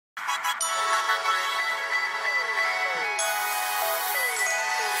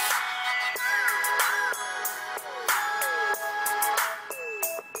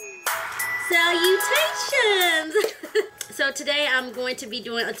Salutations! So today I'm going to be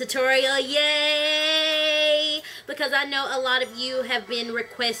doing a tutorial, yay! Because I know a lot of you have been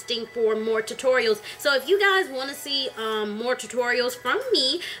requesting for more tutorials. So if you guys want to see more tutorials from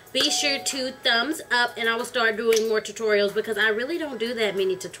me, be sure to thumbs up and I will start doing more tutorials because I really don't do that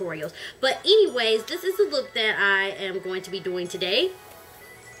many tutorials. But anyways, this is the look that I am going to be doing today.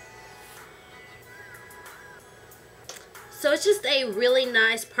 So it's just a really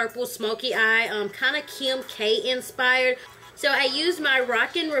nice purple smoky eye, kind of Kim K inspired. So I used my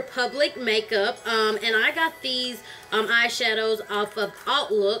Rockin' Republic makeup, and I got these eyeshadows off of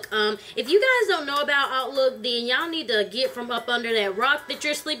Outlook. If you guys don't know about Outlook, then y'all need to get from up under that rock that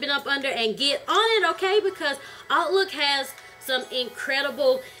you're sleeping up under and get on it, okay? Because Outlook has some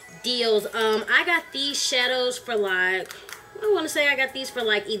incredible deals. I got these shadows for like, I want to say I got these for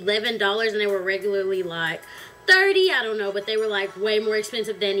like $11 and they were regularly like $30, I don't know, but they were like way more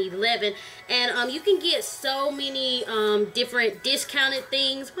expensive than $11. And you can get so many different discounted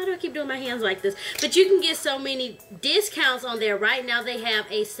things. Why do I keep doing my hands like this? But you can get so many discounts on there. Right now they have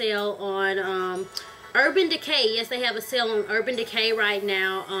a sale on Urban Decay. Yes, they have a sale on Urban Decay right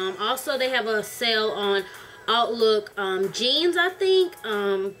now. Also they have a sale on Outlook jeans, I think.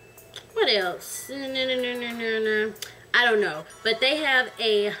 What else? I don't know, but they have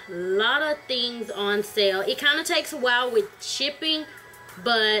a lot of things on sale. It kind of takes a while with shipping,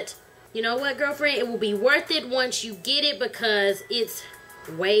 but you know what, girlfriend, it will be worth it once you get it because it's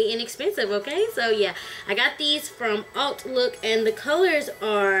way inexpensive, okay? So yeah, I got these from Outlook and the colors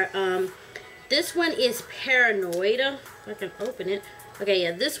are this one is Paranoid. If I can open it. Okay,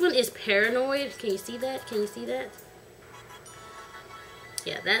 yeah, this one is Paranoid. Can you see that? Can you see that?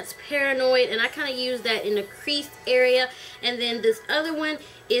 Yeah, that's Paranoid, and I kind of use that in the crease area. And then this other one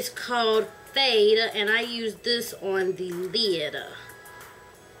is called Fade, and I use this on the lid.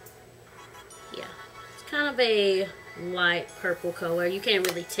 Yeah, it's kind of a light purple color. You can't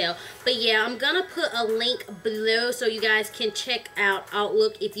really tell. But yeah, I'm gonna put a link below so you guys can check out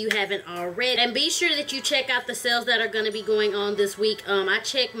Outlook if you haven't already. And be sure that you check out the sales that are gonna be going on this week. I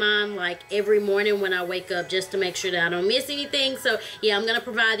check mine like every morning when I wake up just to make sure that I don't miss anything. So yeah, I'm gonna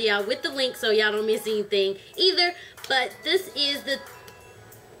provide y'all with the link so y'all don't miss anything either. But this is the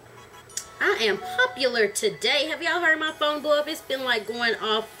I am popular today. Have y'all heard my phone blow up? It's been like going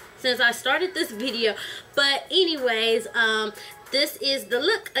off since I started this video. But anyways, this is the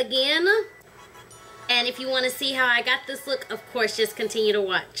look again. And if you want to see how I got this look, of course, just continue to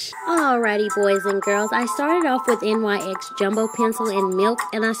watch. Alrighty, boys and girls. I started off with NYX Jumbo Pencil in Milk,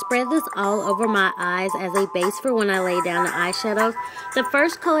 and I spread this all over my eyes as a base for when I lay down the eyeshadows. The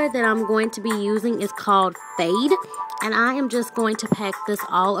first color that I'm going to be using is called Fade, and I am just going to pack this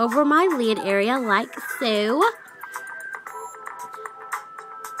all over my lid area like so.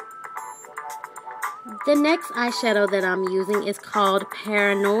 The next eyeshadow that I'm using is called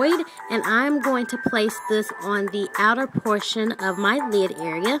Paranoid, and I'm going to place this on the outer portion of my lid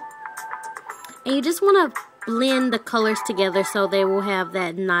area. And you just want to blend the colors together so they will have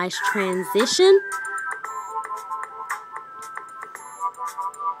that nice transition.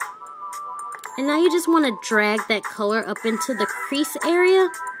 And now you just want to drag that color up into the crease area.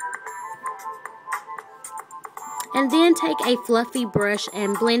 And then take a fluffy brush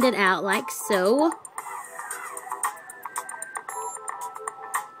and blend it out like so.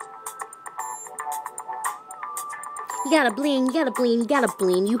 You gotta blend, you gotta blend, you gotta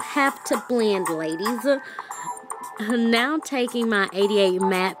blend. You have to blend, ladies. Now taking my 88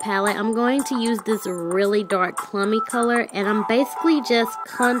 matte palette, I'm going to use this really dark plummy color, and I'm basically just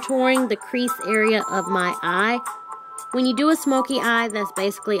contouring the crease area of my eye. When you do a smoky eye, that's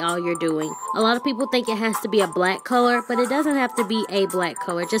basically all you're doing. A lot of people think it has to be a black color, but it doesn't have to be a black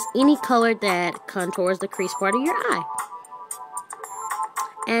color. Just any color that contours the crease part of your eye.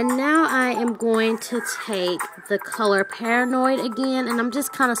 And now I am going to take the color Paranoid again, and I'm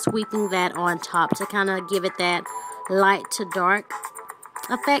just kind of sweeping that on top to kind of give it that light to dark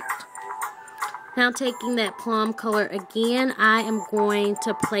effect. Now taking that plum color again, I am going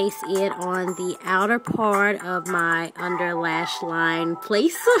to place it on the outer part of my under lash line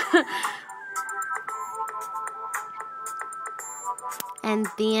place. And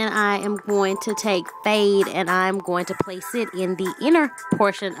then I am going to take Fade and I'm going to place it in the inner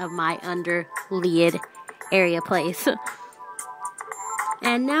portion of my under lid area place.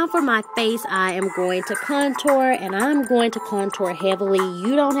 And now for my face, I am going to contour, and I'm going to contour heavily.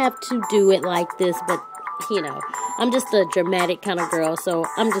 You don't have to do it like this, but you know, I'm just a dramatic kind of girl, so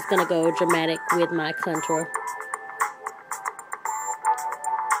I'm just going to go dramatic with my contour.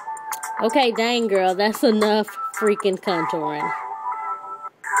 Okay, dang girl, that's enough freaking contouring.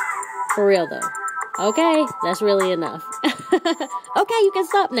 For real though. Okay, that's really enough. Okay, you can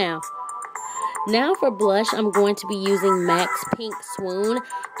stop now. Now for blush, I'm going to be using MAC's Pink Swoon.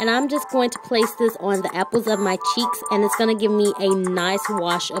 And I'm just going to place this on the apples of my cheeks. And it's going to give me a nice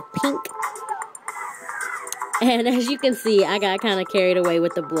wash of pink. And as you can see, I got kind of carried away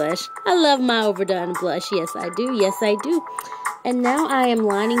with the blush. I love my overdone blush. Yes, I do. Yes, I do. And now I am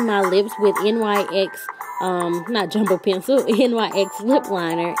lining my lips with NYX, not Jumbo Pencil, NYX Lip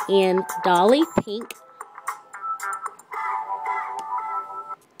Liner in Dolly Pink.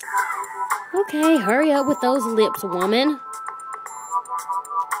 Okay, hurry up with those lips, woman.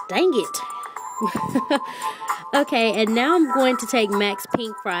 Dang it. Okay, and now I'm going to take MAC's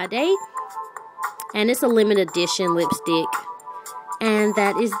Pink Friday. And it's a limited edition lipstick. And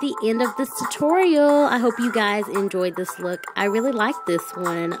that is the end of this tutorial. I hope you guys enjoyed this look. I really like this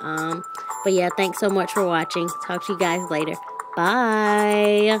one. But yeah, thanks so much for watching. Talk to you guys later.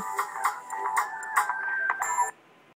 Bye.